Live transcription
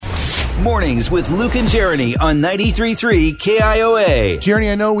Mornings with Luke and Jeriney on 93.3 KIOA.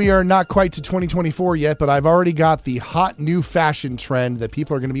 Jeriney, I know we are not quite to 2024 yet, but I've already got the hot new fashion trend that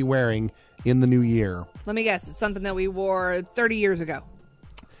people are going to be wearing in the new year. Let me guess. It's something that we wore 30 years ago.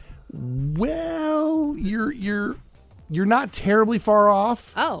 Well, you're not terribly far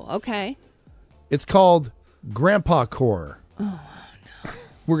off. Oh, okay. It's called grandpa core. Oh, no.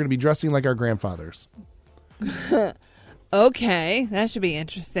 We're going to be dressing like our grandfathers. Okay, that should be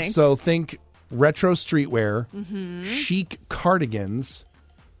interesting. So think retro streetwear, chic cardigans,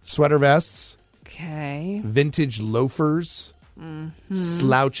 sweater vests, Okay. vintage loafers,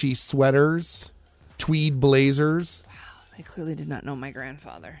 slouchy sweaters, tweed blazers, I clearly did not know my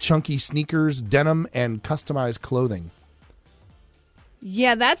grandfather. chunky sneakers, denim, and customized clothing.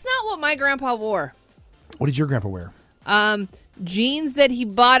 Yeah, that's not what my grandpa wore. What did your grandpa wear? Jeans that he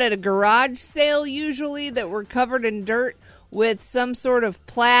bought at a garage sale usually that were covered in dirt with some sort of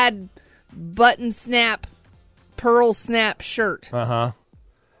plaid button snap, pearl snap shirt. Uh-huh.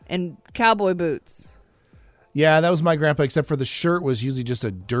 And cowboy boots. Yeah, that was my grandpa, except for the shirt was usually just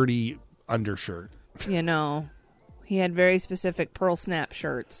a dirty undershirt. You know, he had very specific pearl snap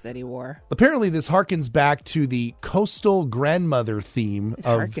shirts that he wore. Apparently, this harkens back to the coastal grandmother theme It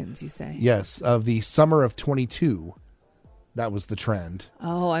of harkens, you say? yes, of the summer of 22. That was the trend.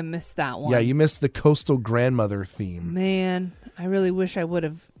 Oh, I missed that one. Yeah, you missed the coastal grandmother theme. Man, I really wish I would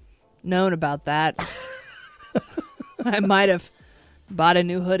have known about that. I might have bought a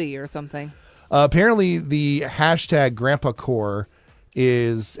new hoodie or something. Apparently, the hashtag GrandpaCore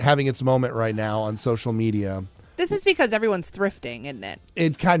is having its moment right now on social media. This is because everyone's thrifting, isn't it?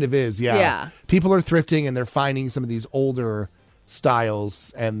 It kind of is, yeah. Yeah. People are thrifting and they're finding some of these older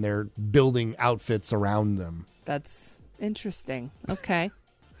styles and they're building outfits around them. That's interesting. Okay.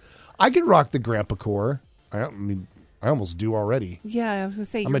 I could rock the GrandpaCore. I mean, I almost do already. Yeah, I was going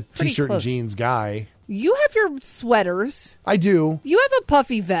to say, I'm you're a pretty t-shirt and close. jeans guy. You have your sweaters. I do. You have a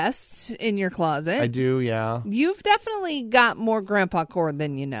puffy vest in your closet. I do, yeah. You've definitely got more grandpa core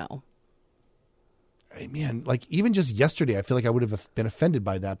than you know. Hey, man, like even just yesterday, I feel like I would have been offended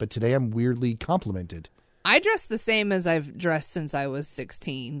by that, but today I'm weirdly complimented. I dress the same as I've dressed since I was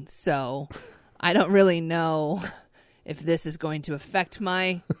 16, so I don't really know if this is going to affect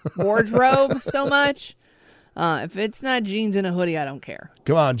my wardrobe so much. If it's not jeans and a hoodie, I don't care.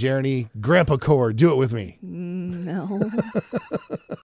 Come on, Jeriney. GrandpaCore, do it with me. No.